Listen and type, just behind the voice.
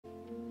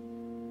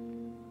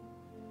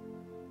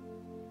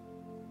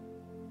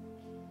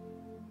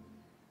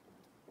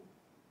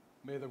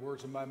May the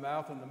words of my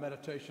mouth and the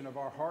meditation of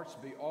our hearts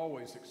be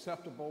always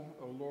acceptable,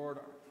 O Lord,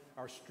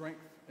 our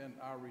strength and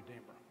our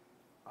Redeemer.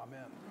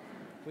 Amen.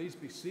 Please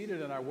be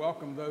seated, and I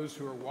welcome those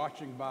who are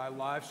watching by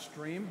live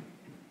stream.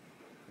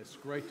 It's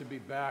great to be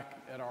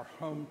back at our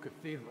home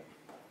cathedral.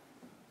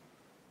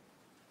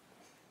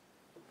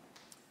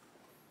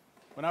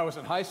 When I was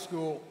in high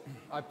school,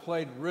 I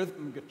played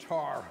rhythm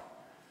guitar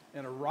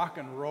in a rock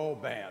and roll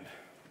band.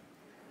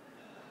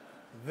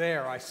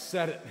 There, I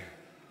said it.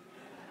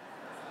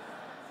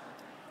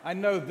 I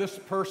know this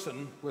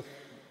person with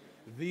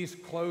these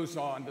clothes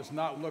on does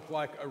not look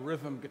like a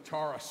rhythm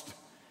guitarist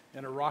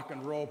in a rock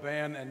and roll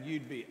band, and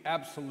you'd be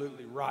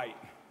absolutely right.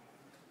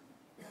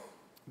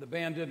 The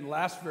band didn't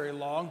last very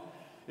long.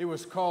 It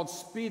was called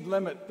Speed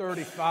Limit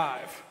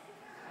 35.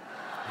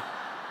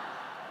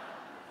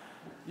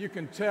 You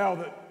can tell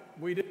that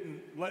we didn't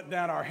let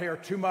down our hair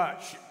too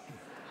much.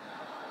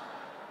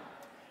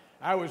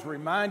 I was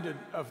reminded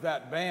of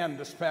that band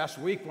this past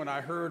week when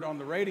I heard on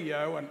the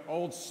radio an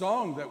old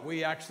song that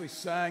we actually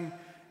sang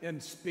in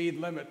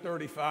Speed Limit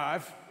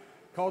 35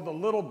 called The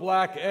Little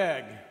Black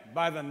Egg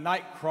by the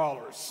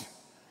Nightcrawlers.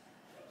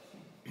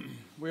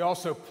 We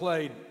also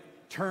played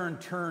Turn,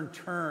 Turn,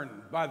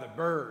 Turn by the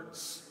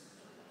Byrds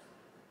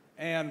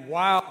and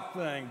Wild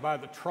Thing by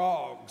the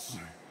Troggs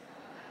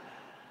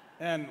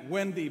and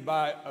Wendy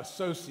by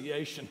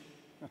association.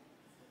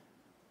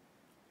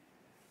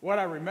 What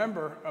I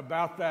remember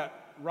about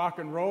that rock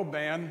and roll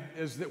band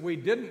is that we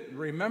didn't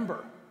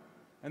remember,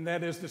 and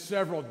that is the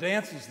several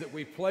dances that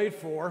we played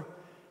for,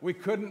 we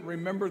couldn't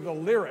remember the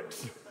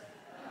lyrics.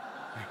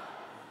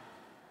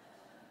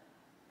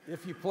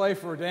 If you play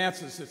for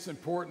dances, it's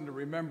important to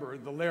remember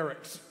the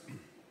lyrics.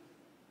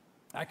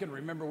 I can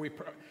remember we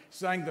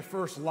sang the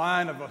first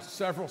line of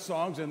several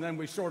songs, and then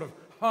we sort of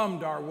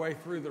hummed our way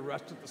through the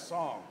rest of the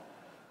song.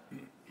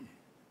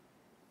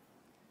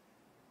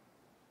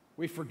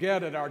 We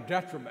forget at our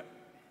detriment.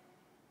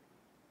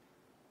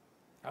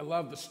 I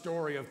love the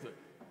story of the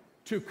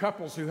two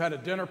couples who had a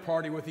dinner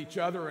party with each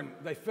other, and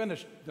they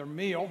finished their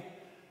meal,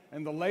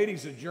 and the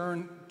ladies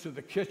adjourned to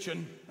the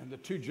kitchen, and the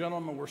two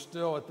gentlemen were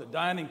still at the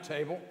dining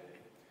table.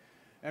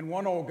 And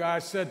one old guy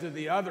said to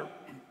the other,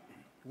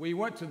 "We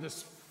went to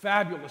this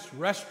fabulous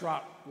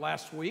restaurant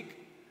last week.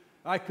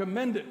 I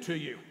commend it to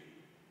you."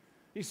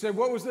 He said,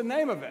 "What was the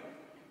name of it?"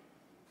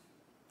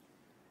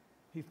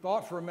 He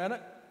thought for a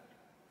minute,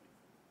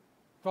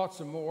 thought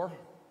some more.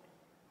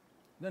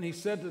 Then he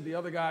said to the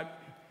other guy,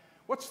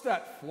 "What's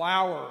that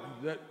flower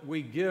that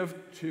we give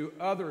to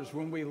others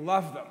when we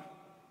love them?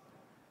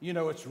 You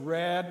know, it's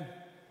red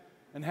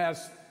and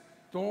has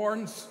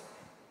thorns."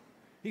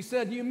 He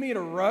said, "You mean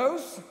a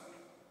rose?"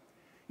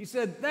 He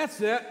said,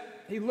 "That's it."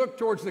 He looked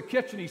towards the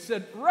kitchen. He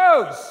said,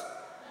 "Rose."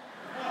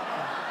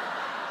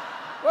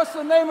 What's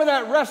the name of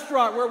that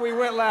restaurant where we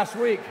went last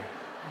week?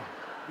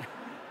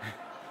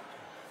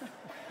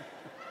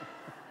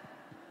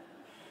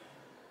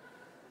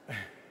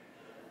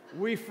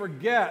 We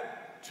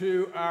forget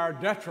to our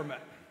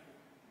detriment.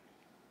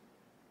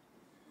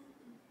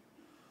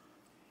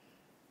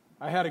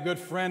 I had a good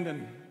friend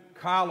in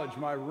college,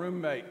 my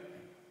roommate,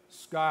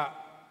 Scott.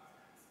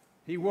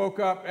 He woke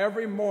up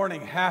every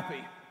morning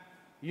happy.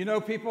 You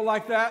know people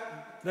like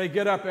that? They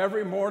get up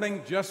every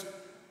morning just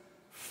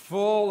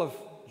full of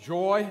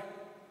joy.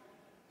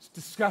 It's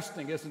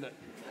disgusting, isn't it?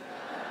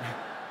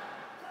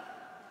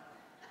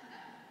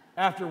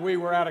 After we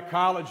were out of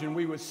college and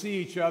we would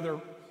see each other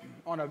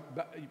on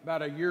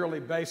about a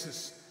yearly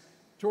basis,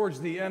 towards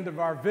the end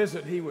of our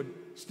visit, he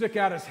would stick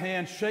out his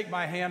hand, shake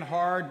my hand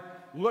hard,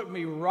 look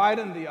me right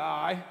in the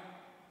eye,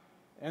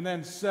 and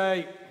then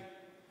say,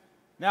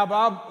 "Now,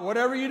 Bob,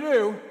 whatever you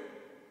do,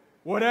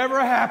 whatever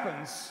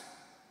happens,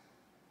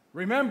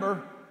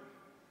 remember,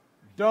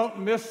 don't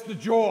miss the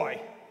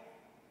joy."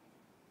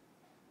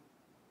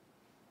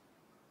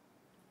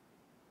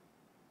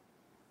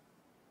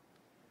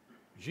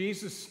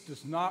 Jesus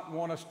does not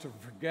want us to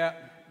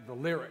forget the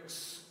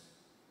lyrics.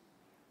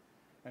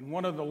 And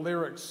one of the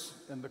lyrics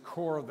in the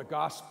core of the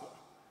gospel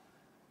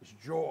is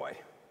joy.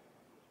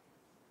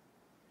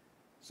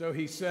 So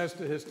he says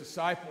to his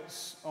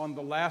disciples on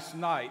the last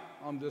night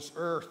on this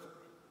earth,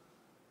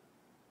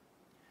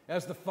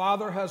 "As the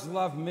Father has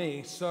loved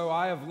me, so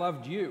I have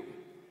loved you.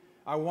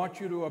 I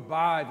want you to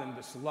abide in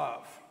this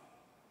love."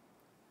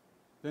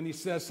 Then he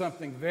says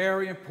something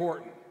very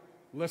important.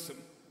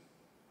 Listen.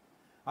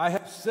 "I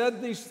have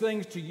said these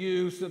things to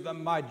you so that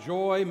my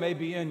joy may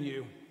be in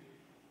you,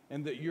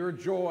 and that your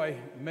joy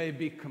may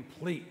be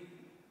complete."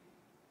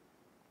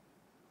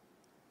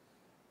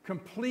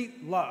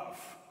 Complete love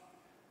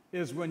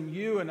is when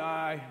you and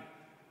I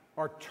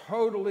are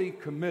totally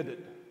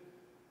committed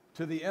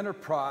to the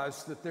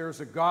enterprise that there's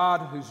a God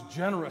who's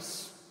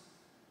generous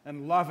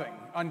and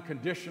loving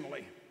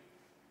unconditionally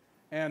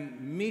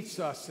and meets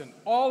us in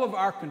all of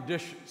our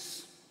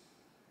conditions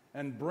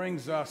and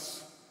brings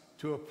us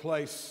to a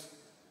place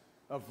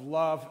of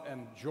love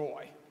and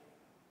joy.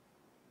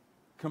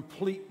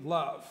 Complete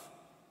love.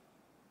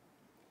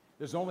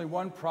 There's only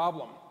one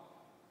problem.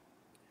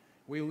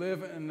 We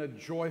live in a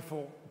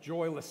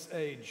joyless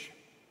age.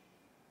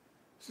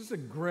 This is a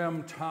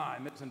grim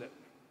time, isn't it?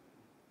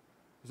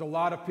 There's a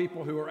lot of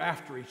people who are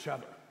after each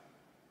other.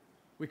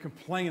 We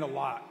complain a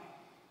lot.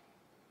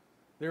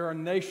 There are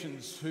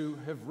nations who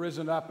have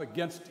risen up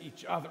against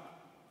each other.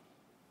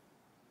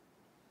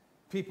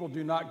 People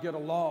do not get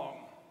along.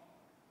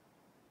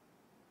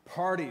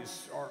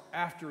 Parties are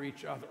after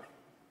each other.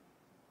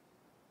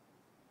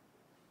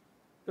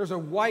 There's a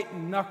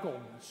white-knuckled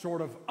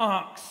sort of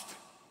angst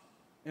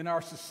in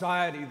our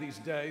society these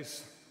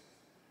days.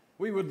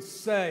 We would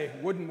say,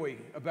 wouldn't we,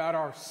 about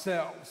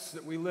ourselves,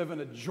 that we live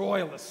in a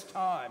joyless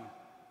time.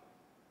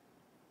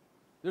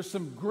 There's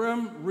some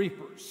grim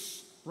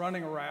reapers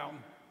running around,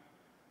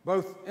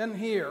 both in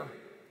here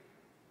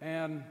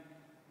and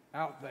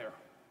out there.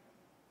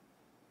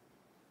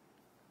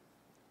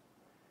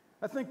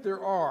 I think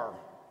there are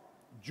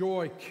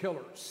joy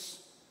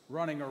killers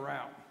running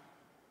around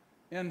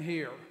in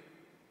here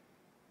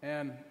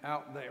and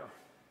out there,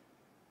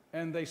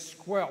 and they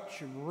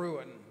squelch and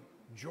ruin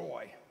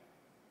joy.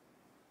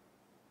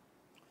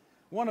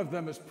 One of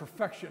them is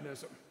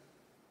perfectionism.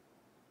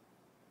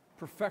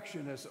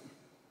 Perfectionism.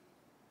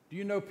 Do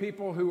you know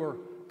people who are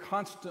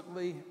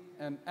constantly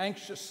and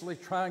anxiously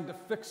trying to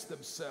fix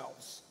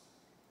themselves,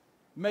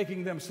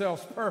 making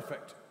themselves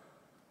perfect?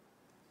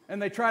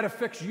 And they try to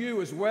fix you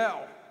as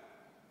well.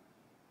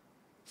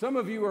 Some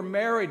of you are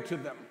married to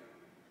them.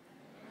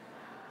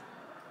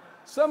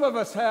 Some of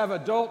us have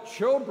adult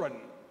children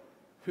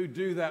who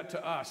do that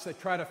to us. They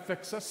try to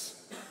fix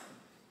us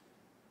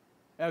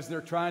as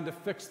they're trying to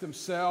fix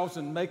themselves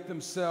and make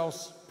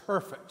themselves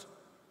perfect.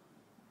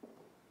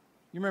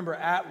 You remember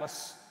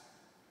Atlas?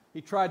 He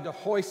tried to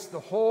hoist the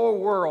whole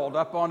world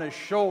up on his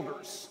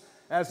shoulders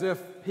as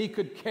if he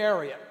could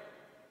carry it.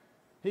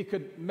 He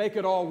could make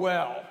it all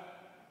well,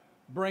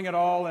 bring it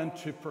all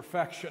into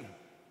perfection.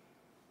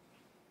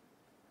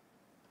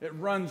 It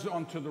runs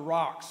onto the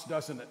rocks,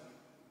 doesn't it?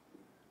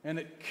 And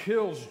it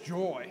kills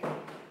joy.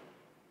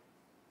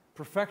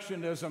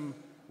 Perfectionism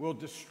will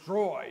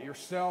destroy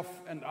yourself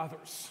and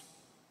others.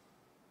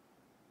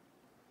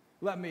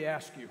 Let me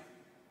ask you,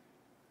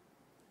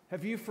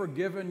 have you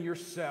forgiven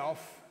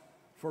yourself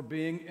for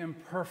being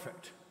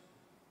imperfect?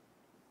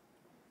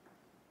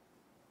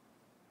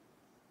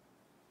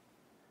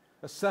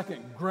 A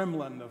second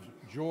gremlin of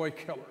joy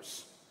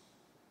killers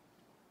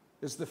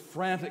is the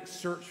frantic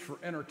search for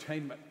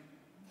entertainment.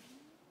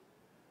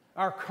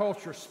 Our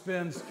culture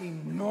spends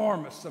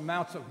enormous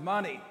amounts of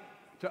money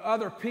to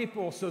other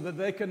people so that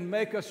they can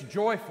make us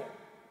joyful.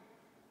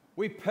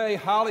 We pay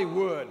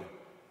Hollywood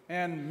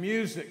and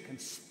music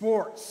and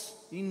sports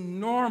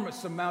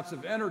enormous amounts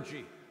of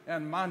energy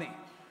and money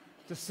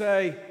to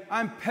say,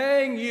 I'm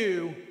paying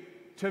you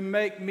to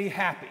make me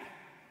happy.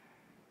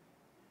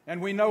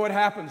 And we know what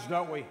happens,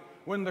 don't we?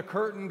 When the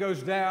curtain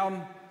goes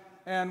down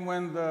and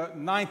when the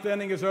ninth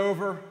inning is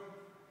over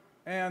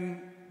and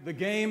the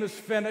game is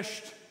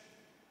finished,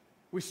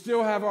 we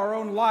still have our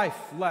own life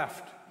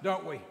left,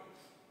 don't we?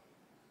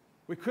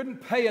 We couldn't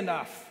pay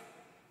enough.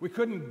 We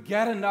couldn't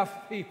get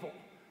enough people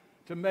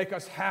to make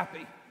us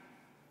happy.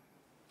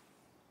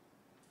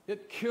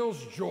 It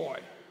kills joy,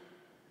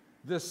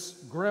 this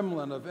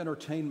gremlin of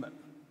entertainment.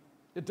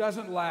 It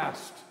doesn't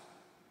last.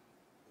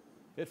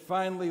 It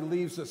finally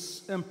leaves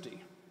us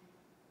empty.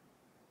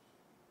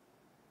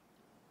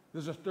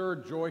 There's a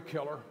third joy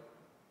killer.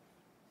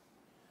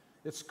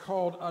 It's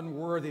called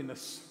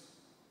unworthiness.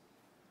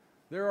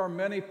 There are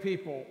many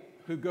people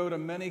who go to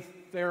many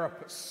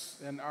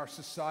therapists in our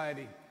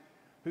society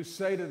who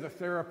say to the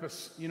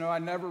therapist, you know, I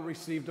never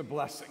received a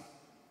blessing.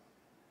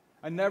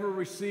 I never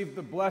received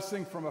the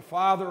blessing from a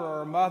father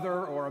or a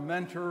mother or a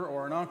mentor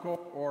or an uncle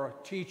or a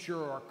teacher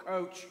or a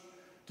coach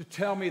to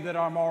tell me that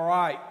I'm all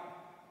right.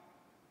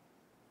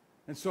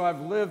 And so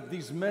I've lived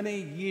these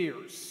many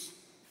years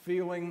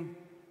feeling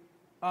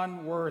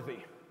unworthy.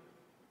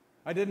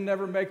 I didn't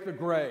ever make the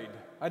grade.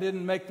 I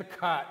didn't make the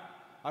cut.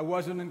 I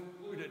wasn't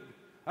included.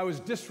 I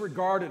was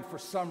disregarded for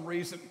some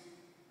reason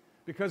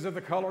because of the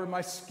color of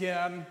my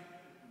skin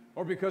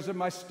or because of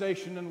my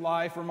station in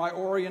life or my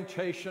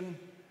orientation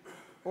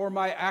or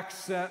my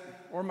accent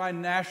or my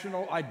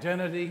national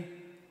identity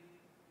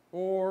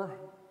or.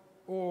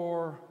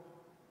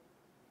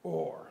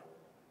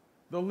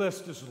 The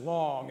list is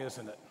long,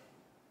 isn't it?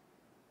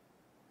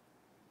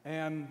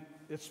 And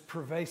it's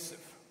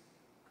pervasive.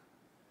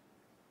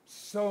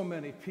 So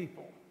many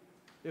people,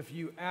 if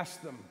you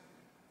ask them,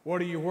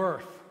 what are you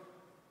worth?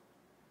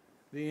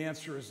 The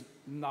answer is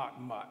not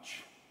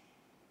much.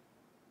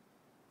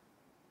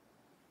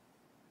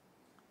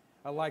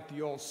 I like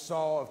the old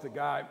saw of the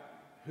guy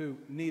who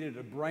needed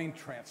a brain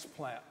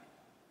transplant.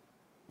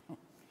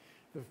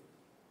 The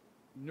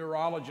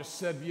neurologist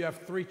said you have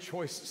three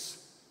choices.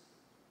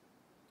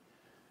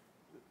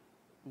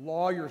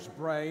 Lawyer's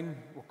brain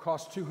will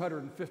cost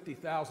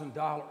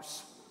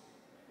 $250,000.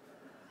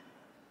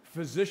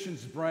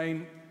 Physician's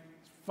brain,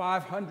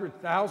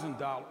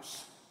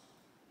 $500,000.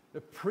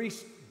 The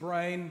priest's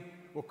brain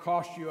will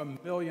cost you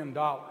 $1 million.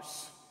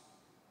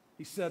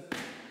 He said,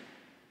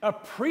 a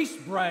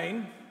priest's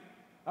brain,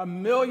 $1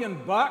 million?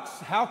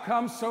 How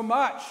come so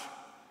much?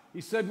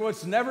 He said, well,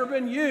 it's never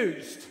been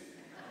used.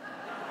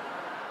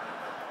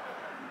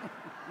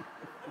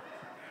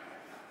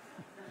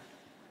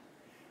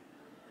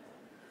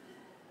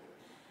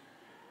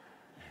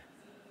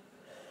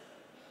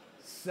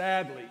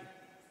 Sadly,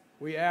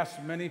 we ask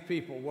many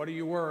people, what are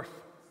you worth?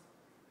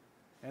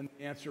 And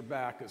the answer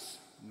back is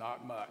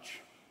not much.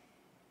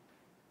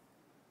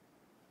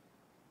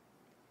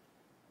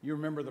 You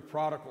remember the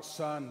prodigal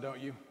son,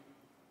 don't you?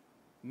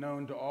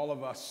 Known to all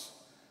of us.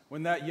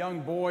 When that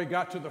young boy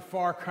got to the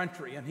far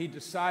country and he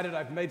decided,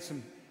 I've made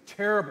some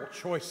terrible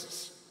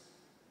choices.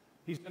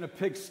 He's in a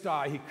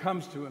pigsty. He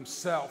comes to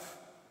himself.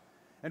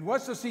 And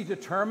what does he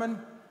determine?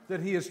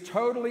 That he is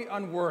totally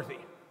unworthy.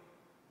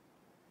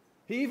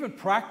 He even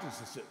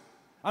practices it.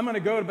 I'm going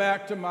to go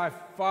back to my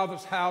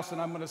father's house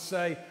and I'm going to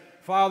say,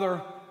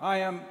 Father, I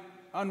am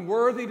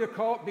unworthy to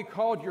be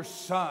called your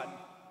son.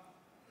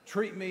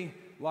 Treat me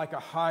like a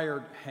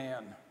hired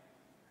hand.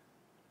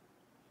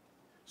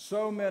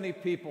 So many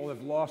people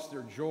have lost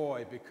their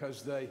joy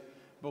because they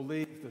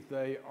believe that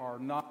they are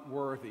not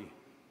worthy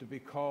to be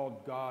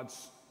called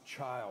God's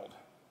child.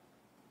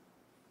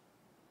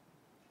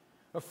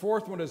 A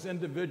fourth one is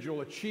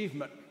individual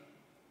achievement.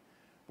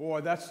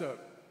 Boy, that's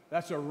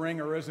a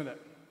ringer, isn't it?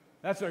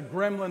 That's a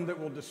gremlin that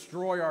will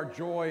destroy our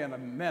joy in a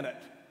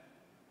minute.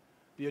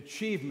 The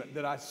achievement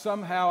that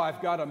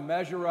I've got to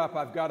measure up,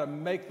 I've got to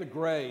make the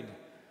grade,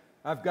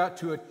 I've got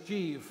to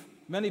achieve.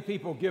 Many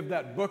people give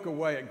that book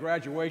away at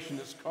graduation.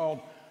 It's called,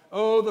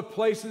 Oh, the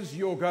Places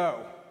You'll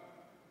Go.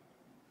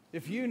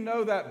 If you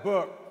know that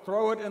book,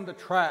 throw it in the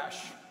trash.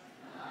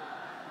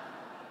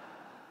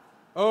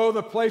 Oh,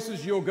 the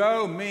places you'll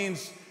go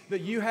means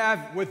that you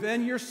have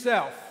within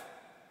yourself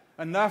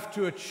enough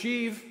to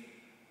achieve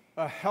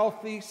a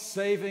healthy,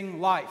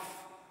 saving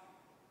life.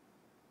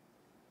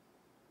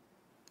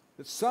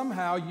 That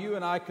somehow you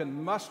and I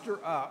can muster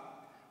up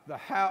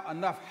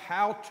enough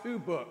how-to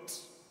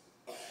books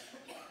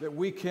that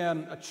we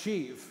can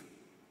achieve.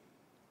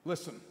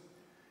 Listen,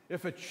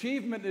 if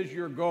achievement is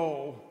your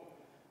goal,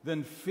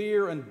 then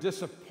fear and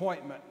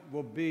disappointment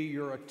will be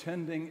your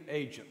attending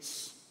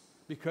agents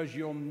because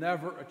you'll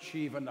never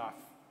achieve enough.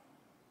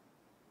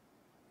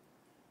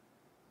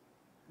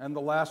 And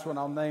the last one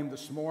I'll name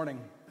this morning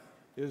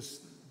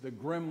is the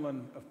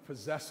gremlin of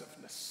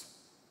possessiveness.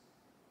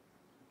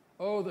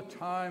 Oh, the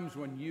times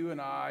when you and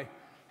I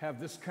have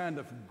this kind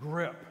of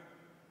grip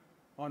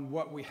on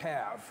what we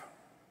have.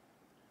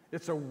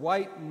 It's a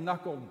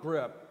white-knuckled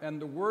grip,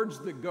 and the words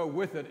that go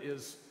with it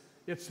is,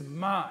 it's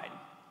mine.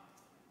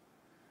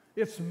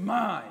 It's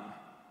mine.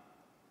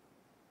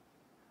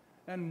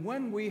 And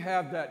when we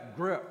have that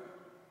grip,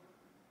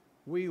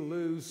 we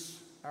lose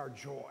our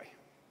joy.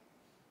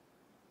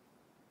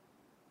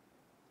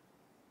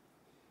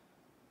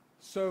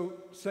 So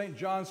St.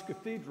 John's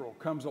Cathedral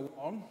comes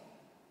along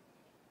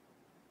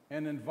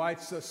and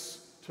invites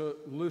us to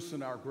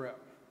loosen our grip.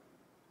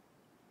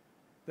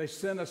 They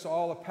sent us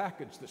all a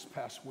package this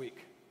past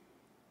week.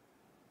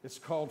 It's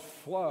called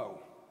Flow.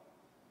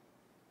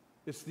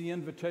 It's the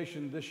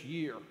invitation this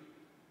year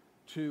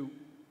to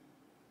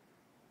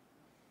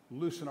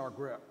loosen our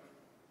grip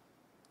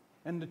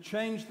and to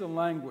change the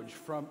language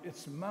from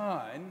it's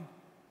mine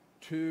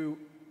to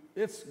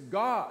it's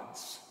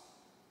God's.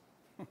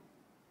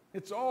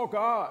 It's all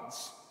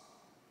God's,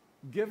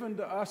 given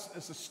to us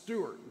as a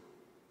steward.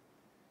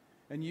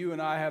 And you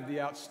and I have the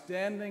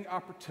outstanding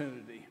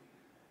opportunity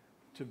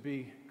to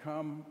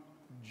become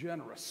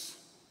generous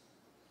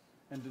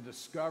and to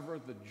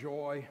discover the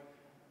joy,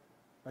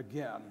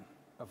 again,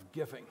 of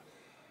giving.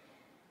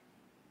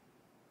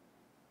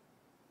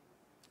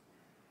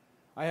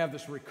 I have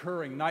this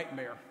recurring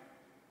nightmare,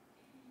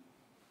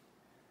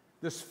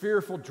 this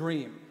fearful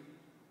dream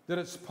that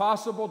it's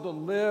possible to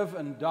live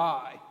and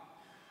die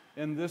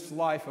in this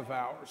life of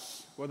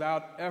ours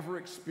without ever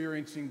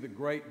experiencing the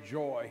great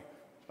joy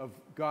of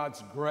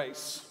God's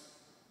grace.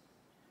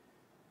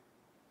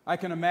 I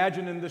can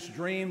imagine in this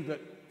dream that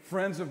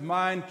friends of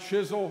mine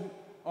chisel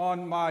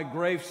on my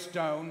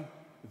gravestone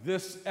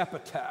this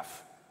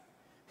epitaph.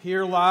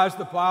 Here lies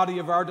the body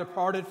of our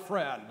departed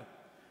friend,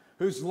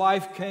 whose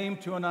life came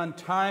to an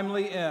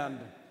untimely end.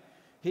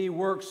 He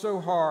worked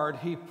so hard,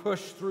 he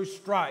pushed through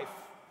strife,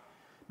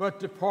 but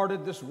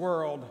departed this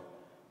world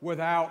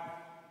without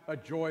a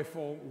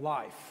joyful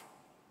life.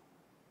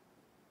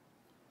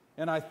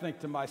 And I think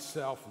to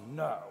myself,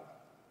 no.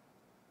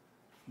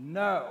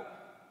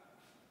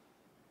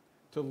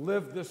 To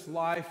live this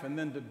life and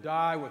then to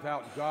die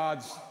without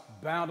God's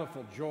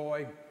bountiful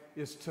joy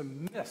is to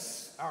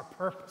miss our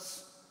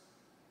purpose,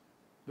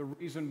 the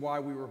reason why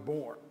we were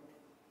born.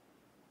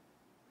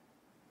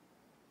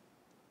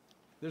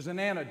 There's an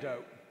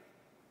antidote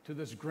to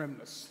this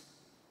grimness,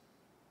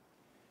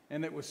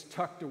 and it was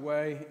tucked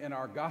away in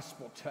our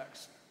gospel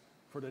text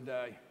for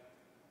today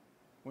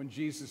when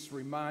Jesus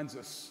reminds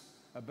us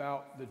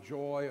about the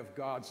joy of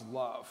God's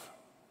love,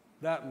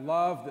 that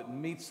love that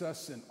meets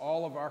us in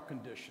all of our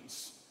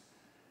conditions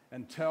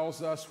and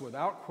tells us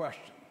without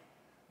question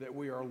that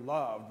we are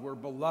loved, we're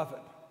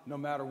beloved, no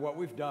matter what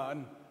we've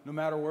done, no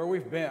matter where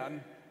we've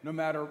been, no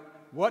matter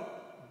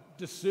what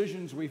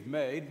decisions we've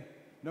made,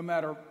 no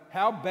matter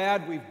how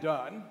bad we've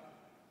done,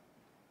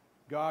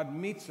 God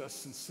meets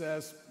us and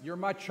says, "You're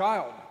my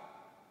child.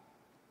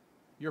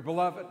 You're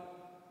beloved."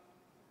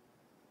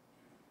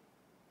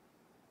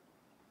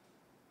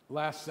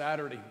 Last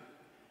Saturday,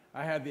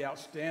 I had the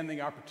outstanding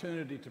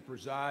opportunity to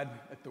preside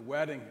at the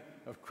wedding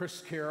of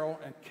Chris Carroll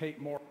and Kate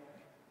Moore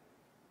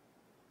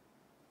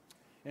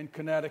in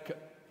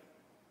Connecticut.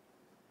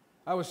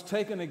 I was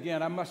taken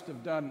again. I must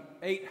have done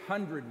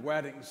 800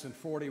 weddings in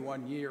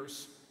 41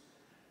 years.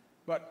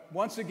 But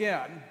once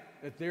again,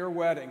 at their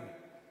wedding,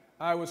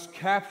 I was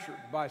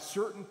captured by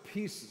certain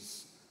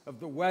pieces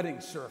of the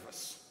wedding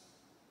service.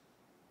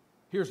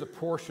 Here's a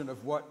portion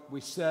of what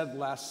we said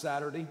last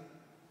Saturday.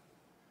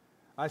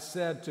 I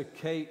said to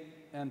Kate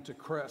and to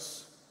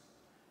Chris,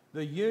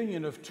 "The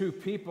union of two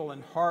people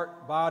in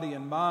heart, body,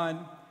 and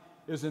mind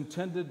is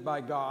intended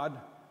by God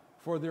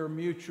for their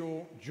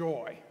mutual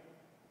joy,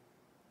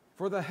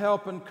 for the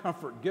help and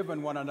comfort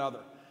given one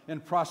another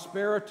in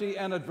prosperity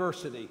and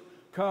adversity,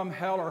 come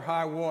hell or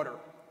high water."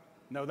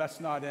 No, that's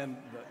not in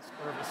the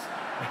service.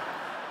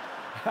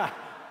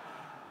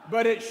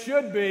 But it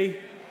should be.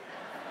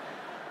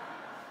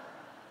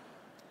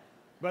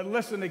 But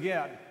listen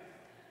again.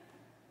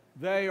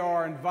 They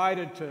are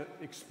invited to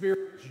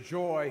experience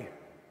joy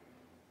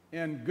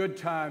in good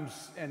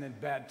times and in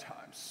bad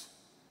times,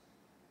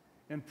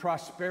 in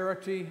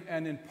prosperity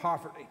and in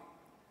poverty,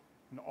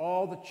 and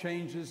all the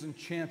changes and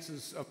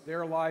chances of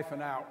their life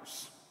and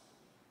ours.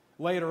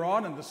 Later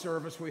on in the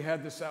service, we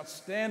had this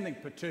outstanding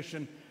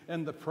petition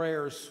in the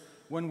prayers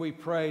when we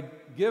prayed,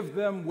 "Give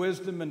them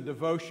wisdom and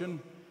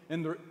devotion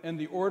in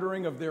the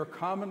ordering of their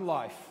common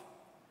life,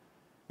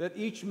 that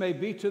each may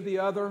be to the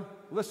other,"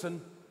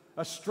 listen,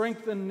 "a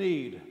strength in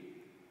need,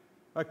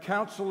 a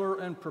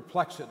counselor in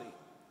perplexity,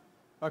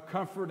 a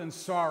comfort in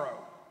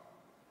sorrow,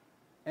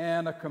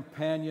 and a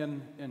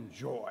companion in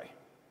joy."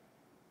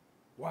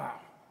 Wow.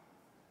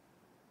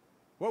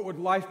 What would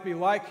life be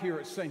like here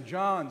at St.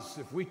 John's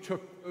if we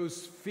took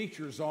those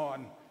features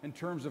on in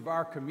terms of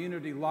our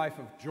community life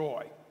of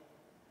joy?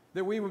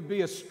 That we would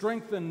be a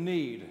strength in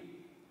need,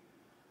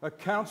 a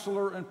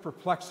counselor in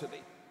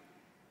perplexity,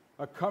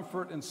 a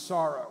comfort in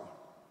sorrow,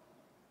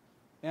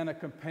 and a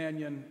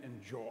companion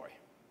in joy.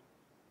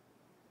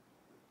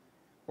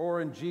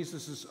 Or in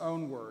Jesus'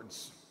 own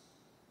words,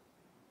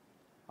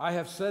 "I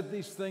have said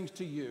these things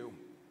to you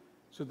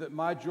so that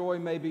my joy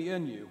may be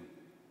in you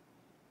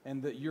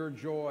and that your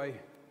joy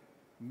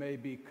may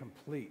be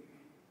complete."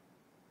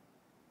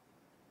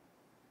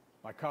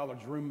 My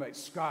college roommate,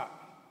 Scott,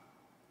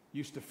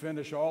 used to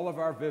finish all of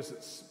our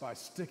visits by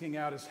sticking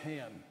out his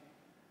hand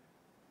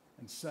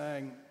and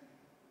saying,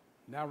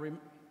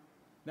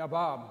 Now,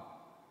 Bob,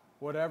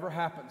 whatever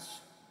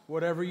happens,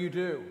 whatever you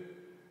do,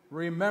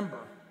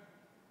 remember,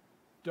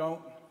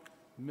 don't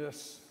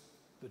miss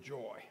the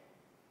joy."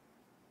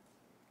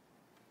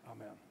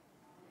 Amen.